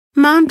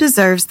Mom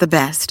deserves the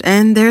best,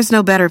 and there's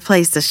no better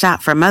place to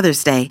shop for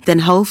Mother's Day than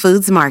Whole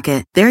Foods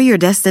Market. They're your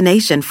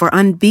destination for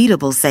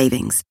unbeatable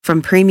savings,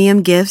 from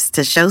premium gifts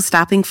to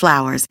show-stopping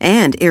flowers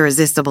and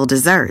irresistible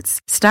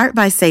desserts. Start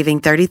by saving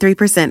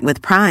 33%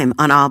 with Prime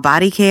on all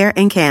body care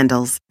and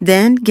candles.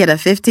 Then get a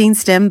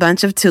 15-stem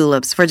bunch of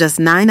tulips for just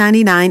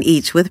 $9.99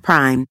 each with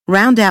Prime.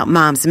 Round out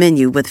Mom's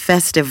menu with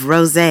festive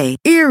rosé,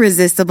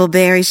 irresistible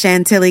berry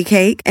chantilly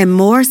cake, and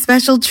more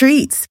special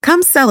treats.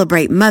 Come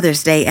celebrate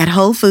Mother's Day at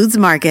Whole Foods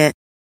Market.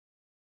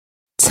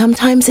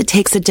 Sometimes it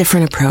takes a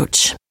different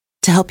approach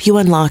to help you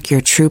unlock your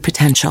true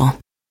potential.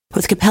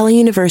 With Capella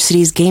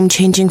University's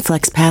game-changing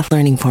FlexPath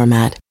learning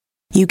format,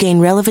 you gain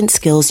relevant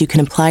skills you can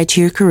apply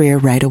to your career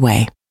right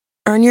away.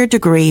 Earn your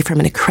degree from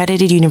an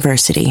accredited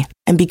university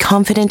and be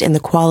confident in the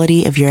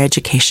quality of your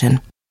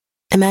education.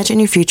 Imagine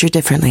your future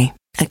differently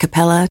at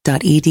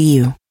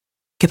capella.edu.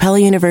 Capella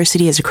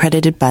University is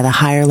accredited by the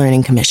Higher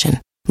Learning Commission.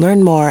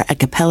 Learn more at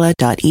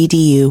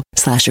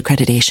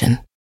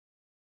capella.edu/accreditation.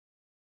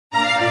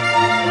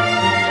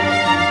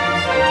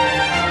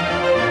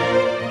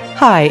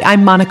 Hi,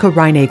 I'm Monica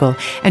Reinagel,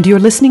 and you're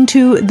listening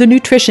to The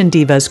Nutrition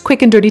Divas,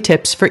 quick and dirty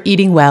tips for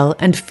eating well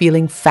and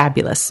feeling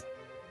fabulous.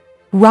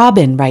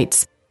 Robin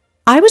writes,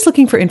 I was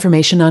looking for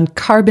information on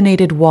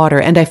carbonated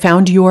water, and I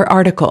found your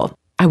article.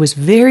 I was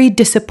very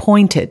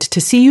disappointed to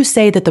see you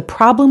say that the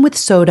problem with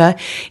soda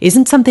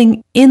isn't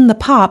something in the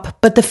pop,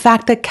 but the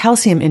fact that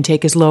calcium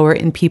intake is lower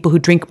in people who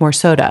drink more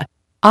soda.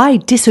 I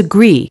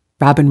disagree,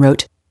 Robin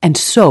wrote, and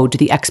so do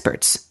the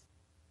experts.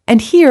 And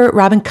here,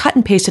 Robin cut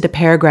and pasted a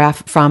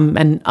paragraph from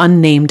an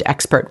unnamed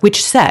expert,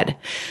 which said,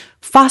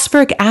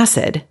 phosphoric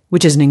acid,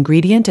 which is an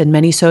ingredient in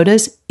many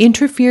sodas,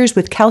 interferes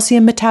with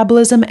calcium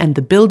metabolism and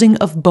the building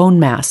of bone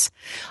mass.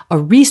 A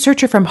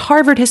researcher from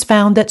Harvard has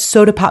found that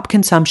soda pop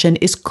consumption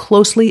is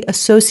closely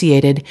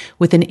associated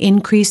with an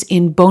increase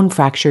in bone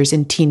fractures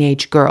in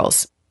teenage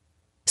girls.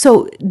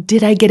 So,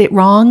 did I get it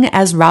wrong,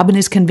 as Robin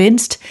is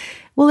convinced?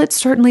 Well, it's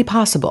certainly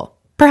possible.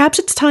 Perhaps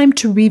it's time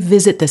to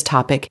revisit this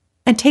topic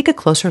and take a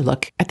closer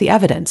look at the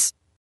evidence.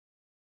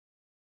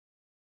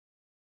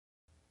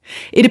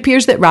 It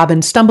appears that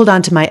Robin stumbled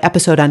onto my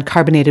episode on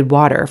carbonated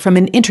water from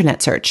an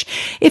internet search.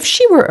 If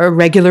she were a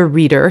regular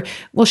reader,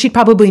 well, she'd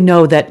probably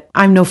know that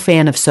I'm no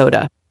fan of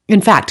soda. In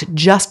fact,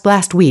 just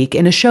last week,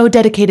 in a show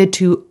dedicated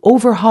to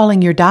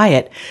overhauling your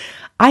diet,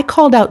 I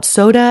called out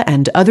soda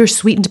and other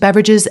sweetened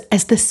beverages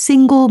as the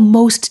single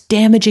most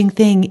damaging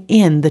thing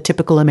in the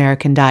typical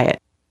American diet.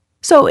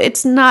 So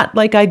it's not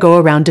like I go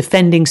around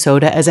defending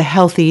soda as a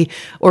healthy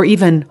or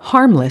even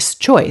harmless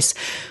choice.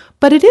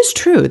 But it is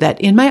true that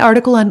in my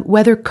article on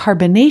whether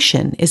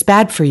carbonation is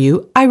bad for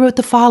you, I wrote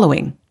the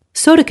following.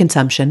 Soda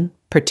consumption,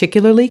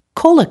 particularly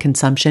cola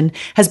consumption,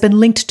 has been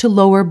linked to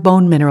lower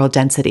bone mineral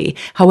density.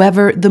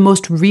 However, the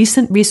most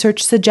recent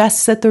research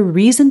suggests that the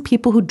reason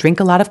people who drink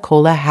a lot of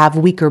cola have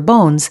weaker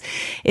bones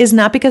is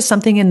not because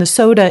something in the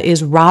soda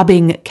is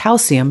robbing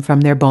calcium from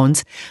their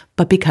bones,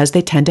 but because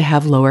they tend to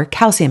have lower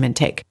calcium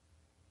intake.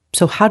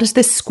 So how does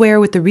this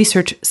square with the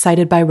research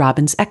cited by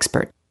Robin's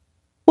expert?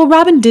 Well,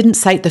 Robin didn't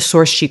cite the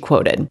source she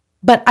quoted,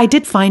 but I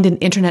did find an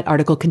internet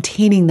article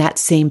containing that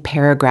same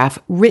paragraph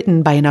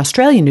written by an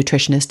Australian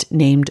nutritionist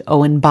named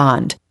Owen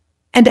Bond.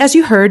 And as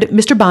you heard,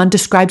 Mr. Bond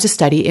describes a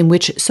study in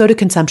which soda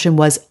consumption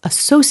was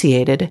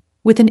associated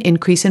with an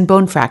increase in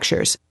bone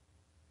fractures.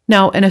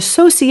 Now, an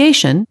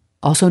association,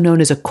 also known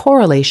as a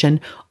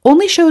correlation,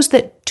 only shows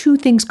that two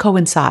things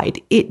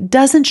coincide. It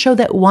doesn't show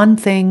that one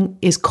thing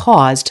is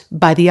caused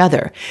by the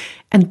other.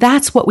 And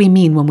that's what we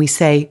mean when we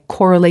say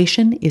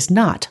correlation is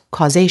not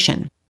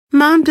causation.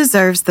 Mom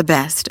deserves the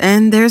best,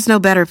 and there's no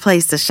better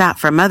place to shop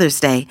for Mother's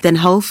Day than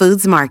Whole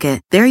Foods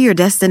Market. They're your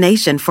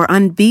destination for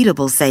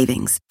unbeatable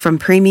savings, from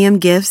premium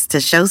gifts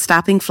to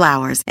show-stopping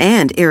flowers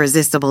and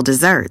irresistible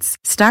desserts.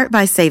 Start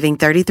by saving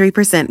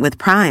 33% with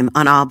Prime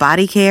on all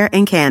body care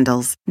and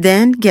candles.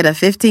 Then get a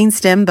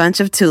 15-stem bunch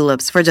of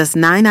tulips for just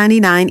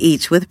 $9.99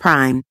 each with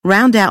Prime.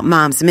 Round out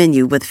Mom's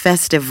menu with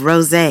festive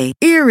rosé,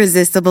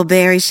 irresistible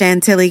berry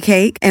chantilly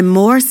cake, and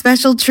more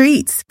special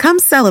treats. Come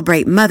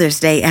celebrate Mother's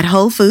Day at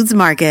Whole Foods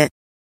Market.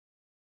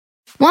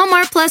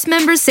 Walmart Plus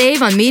members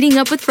save on meeting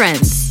up with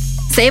friends.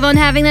 Save on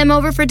having them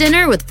over for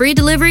dinner with free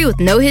delivery with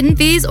no hidden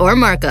fees or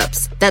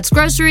markups. That's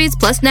groceries,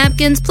 plus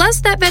napkins,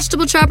 plus that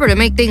vegetable chopper to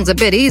make things a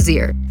bit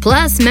easier.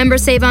 Plus,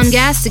 members save on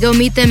gas to go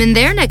meet them in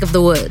their neck of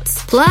the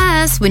woods.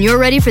 Plus, when you're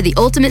ready for the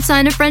ultimate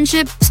sign of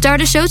friendship, start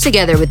a show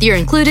together with your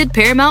included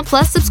Paramount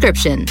Plus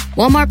subscription.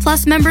 Walmart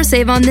Plus members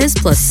save on this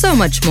plus so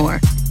much more.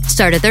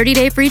 Start a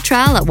 30-day free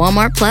trial at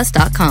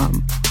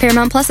walmartplus.com.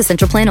 Paramount Plus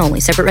Essential Plan only.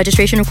 Separate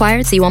registration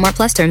required. See Walmart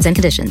Plus terms and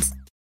conditions.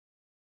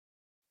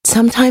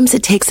 Sometimes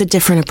it takes a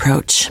different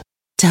approach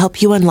to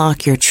help you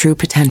unlock your true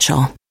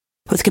potential.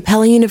 With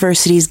Capella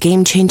University's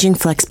game-changing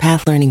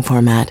FlexPath learning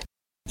format,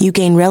 you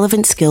gain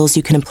relevant skills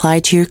you can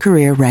apply to your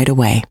career right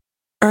away.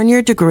 Earn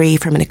your degree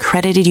from an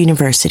accredited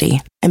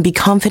university and be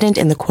confident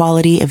in the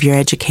quality of your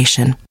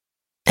education.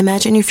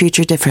 Imagine your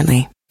future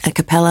differently at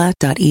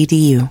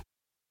capella.edu.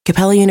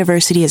 Capella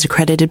University is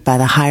accredited by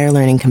the Higher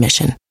Learning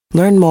Commission.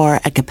 Learn more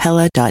at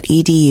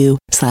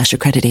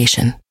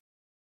capella.edu/accreditation.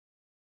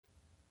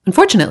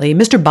 Unfortunately,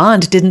 Mr.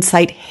 Bond didn't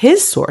cite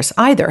his source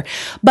either,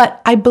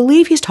 but I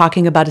believe he's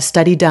talking about a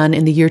study done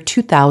in the year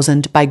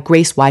 2000 by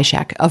Grace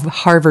Wyshak of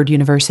Harvard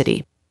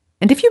University.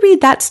 And if you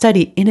read that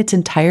study in its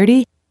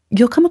entirety,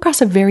 you'll come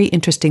across a very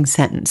interesting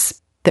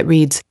sentence that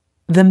reads,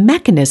 "The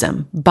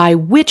mechanism by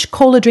which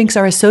cola drinks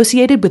are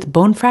associated with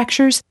bone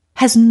fractures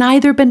has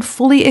neither been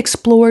fully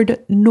explored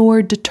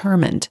nor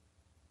determined."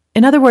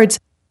 In other words,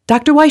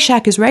 Dr.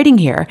 Wyshak is writing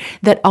here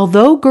that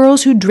although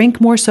girls who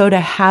drink more soda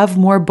have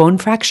more bone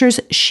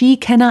fractures, she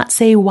cannot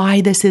say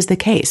why this is the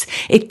case.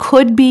 It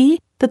could be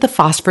that the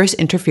phosphorus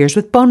interferes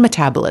with bone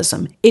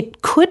metabolism.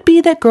 It could be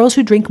that girls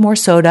who drink more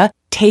soda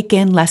take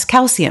in less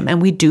calcium,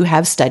 and we do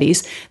have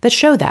studies that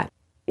show that.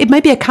 It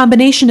might be a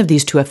combination of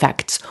these two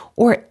effects,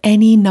 or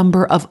any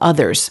number of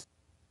others.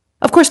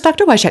 Of course,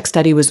 Dr. Wyshak's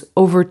study was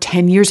over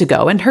 10 years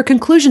ago, and her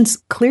conclusions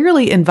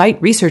clearly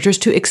invite researchers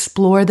to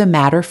explore the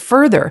matter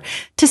further,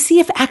 to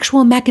see if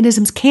actual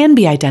mechanisms can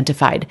be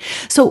identified.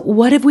 So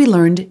what have we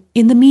learned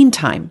in the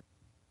meantime?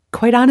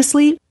 Quite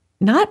honestly,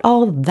 not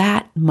all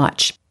that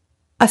much.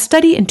 A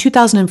study in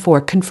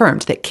 2004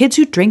 confirmed that kids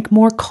who drink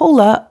more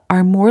cola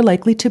are more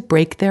likely to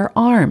break their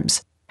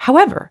arms.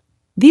 However,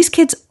 these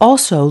kids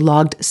also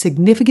logged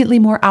significantly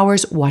more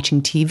hours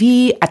watching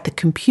TV, at the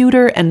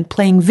computer, and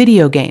playing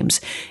video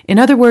games. In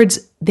other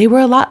words, they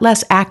were a lot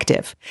less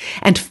active.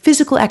 And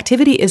physical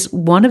activity is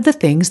one of the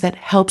things that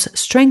helps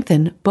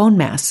strengthen bone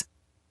mass.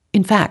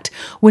 In fact,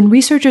 when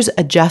researchers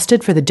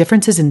adjusted for the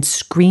differences in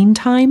screen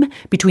time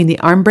between the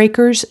arm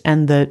breakers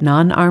and the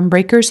non-arm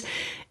breakers,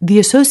 the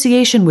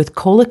association with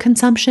cola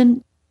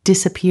consumption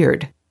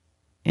disappeared.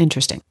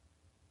 Interesting.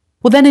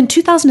 Well, then in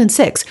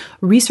 2006,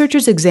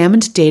 researchers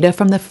examined data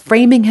from the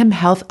Framingham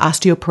Health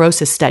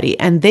Osteoporosis Study,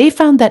 and they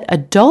found that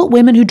adult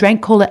women who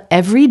drank cola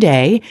every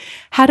day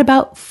had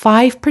about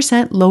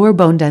 5% lower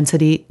bone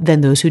density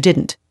than those who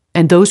didn't.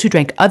 And those who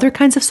drank other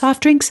kinds of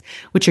soft drinks,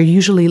 which are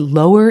usually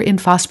lower in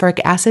phosphoric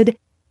acid,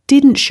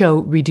 didn't show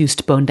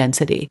reduced bone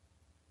density.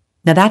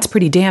 Now that's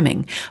pretty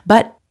damning,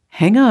 but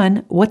hang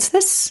on, what's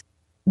this?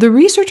 The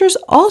researchers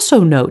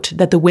also note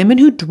that the women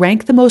who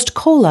drank the most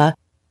cola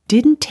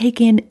didn't take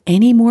in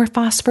any more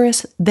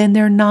phosphorus than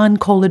their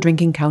non-cola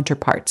drinking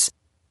counterparts.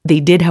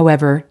 They did,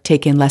 however,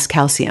 take in less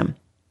calcium.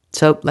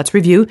 So let's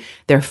review.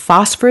 Their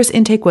phosphorus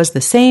intake was the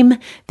same,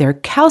 their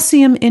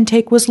calcium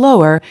intake was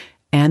lower,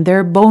 and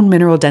their bone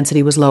mineral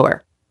density was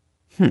lower.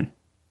 In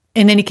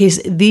any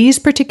case, these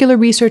particular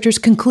researchers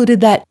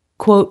concluded that,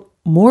 quote,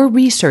 more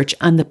research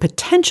on the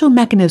potential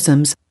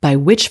mechanisms by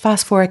which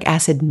phosphoric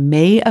acid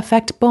may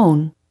affect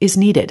bone is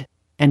needed,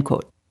 end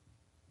quote.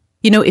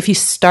 You know, if you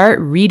start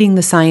reading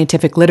the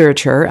scientific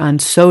literature on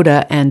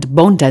soda and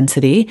bone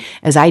density,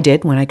 as I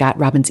did when I got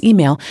Robin's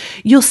email,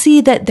 you'll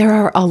see that there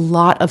are a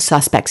lot of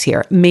suspects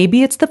here.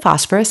 Maybe it's the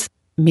phosphorus,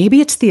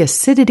 maybe it's the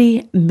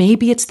acidity,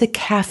 maybe it's the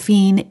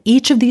caffeine.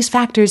 Each of these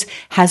factors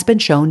has been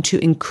shown to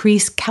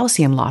increase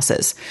calcium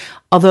losses,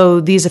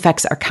 although these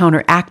effects are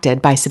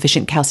counteracted by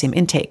sufficient calcium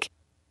intake.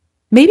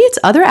 Maybe it's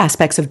other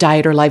aspects of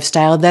diet or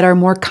lifestyle that are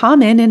more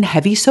common in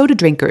heavy soda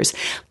drinkers,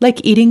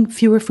 like eating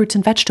fewer fruits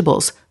and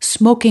vegetables,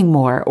 smoking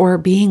more, or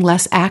being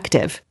less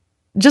active.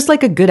 Just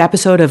like a good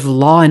episode of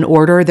Law and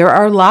Order, there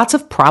are lots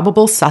of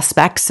probable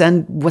suspects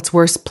and, what's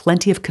worse,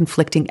 plenty of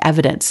conflicting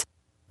evidence.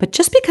 But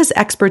just because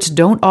experts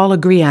don't all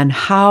agree on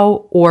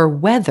how or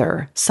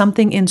whether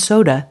something in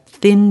soda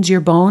thins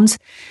your bones,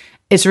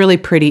 it's really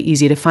pretty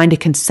easy to find a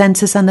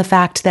consensus on the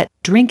fact that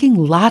drinking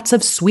lots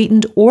of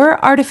sweetened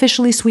or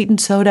artificially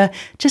sweetened soda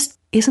just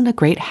isn't a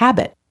great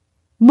habit.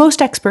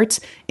 Most experts,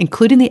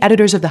 including the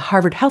editors of the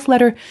Harvard Health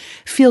Letter,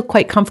 feel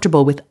quite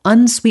comfortable with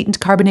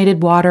unsweetened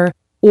carbonated water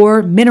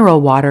or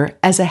mineral water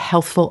as a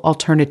healthful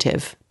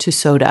alternative to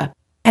soda.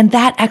 And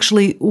that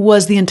actually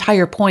was the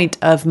entire point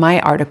of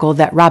my article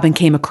that Robin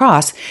came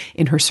across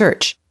in her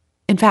search.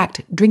 In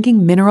fact,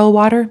 drinking mineral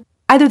water,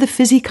 either the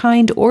fizzy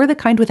kind or the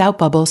kind without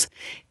bubbles,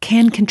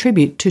 can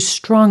contribute to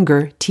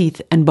stronger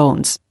teeth and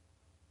bones.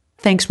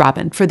 Thanks,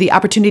 Robin, for the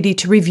opportunity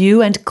to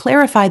review and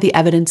clarify the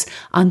evidence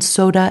on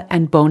soda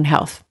and bone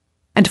health.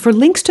 And for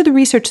links to the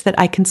research that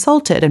I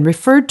consulted and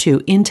referred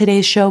to in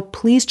today's show,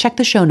 please check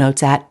the show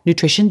notes at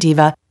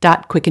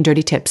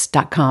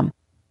nutritiondiva.quickanddirtytips.com.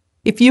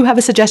 If you have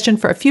a suggestion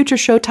for a future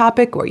show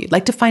topic, or you'd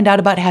like to find out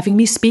about having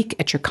me speak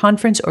at your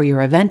conference or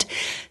your event,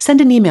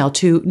 send an email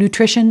to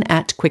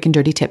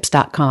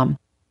nutrition@quickanddirtytips.com.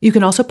 You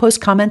can also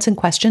post comments and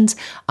questions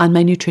on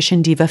my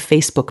Nutrition Diva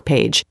Facebook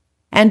page.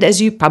 And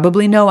as you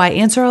probably know, I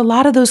answer a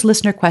lot of those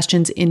listener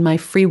questions in my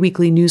free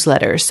weekly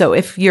newsletter. So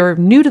if you're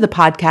new to the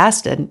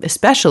podcast, and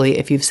especially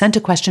if you've sent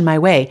a question my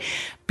way,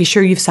 be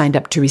sure you've signed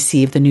up to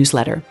receive the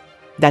newsletter.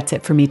 That's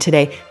it for me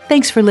today.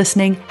 Thanks for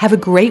listening. Have a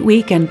great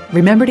week, and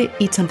remember to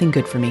eat something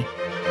good for me.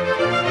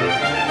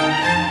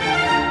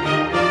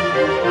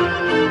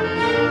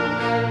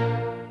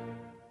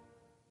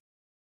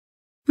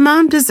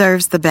 Mom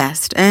deserves the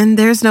best, and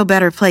there's no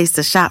better place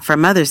to shop for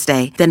Mother's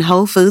Day than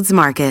Whole Foods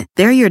Market.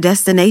 They're your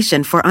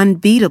destination for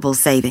unbeatable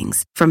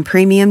savings, from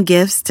premium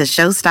gifts to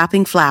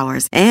show-stopping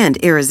flowers and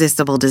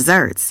irresistible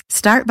desserts.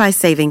 Start by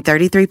saving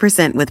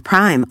 33% with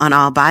Prime on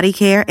all body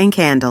care and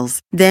candles.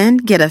 Then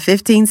get a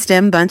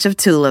 15-stem bunch of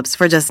tulips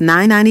for just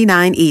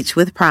 $9.99 each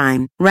with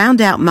Prime.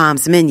 Round out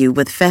Mom's menu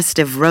with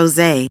festive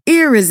rosé,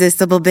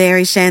 irresistible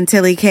berry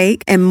chantilly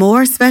cake, and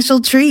more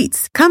special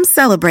treats. Come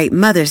celebrate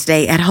Mother's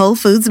Day at Whole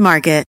Foods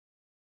Market.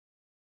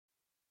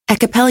 At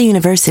Capella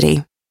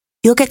University,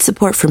 you'll get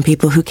support from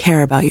people who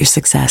care about your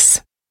success.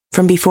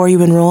 From before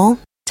you enroll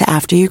to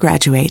after you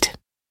graduate,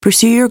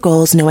 pursue your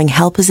goals knowing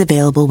help is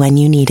available when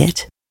you need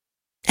it.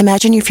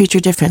 Imagine your future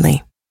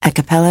differently at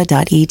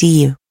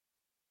capella.edu.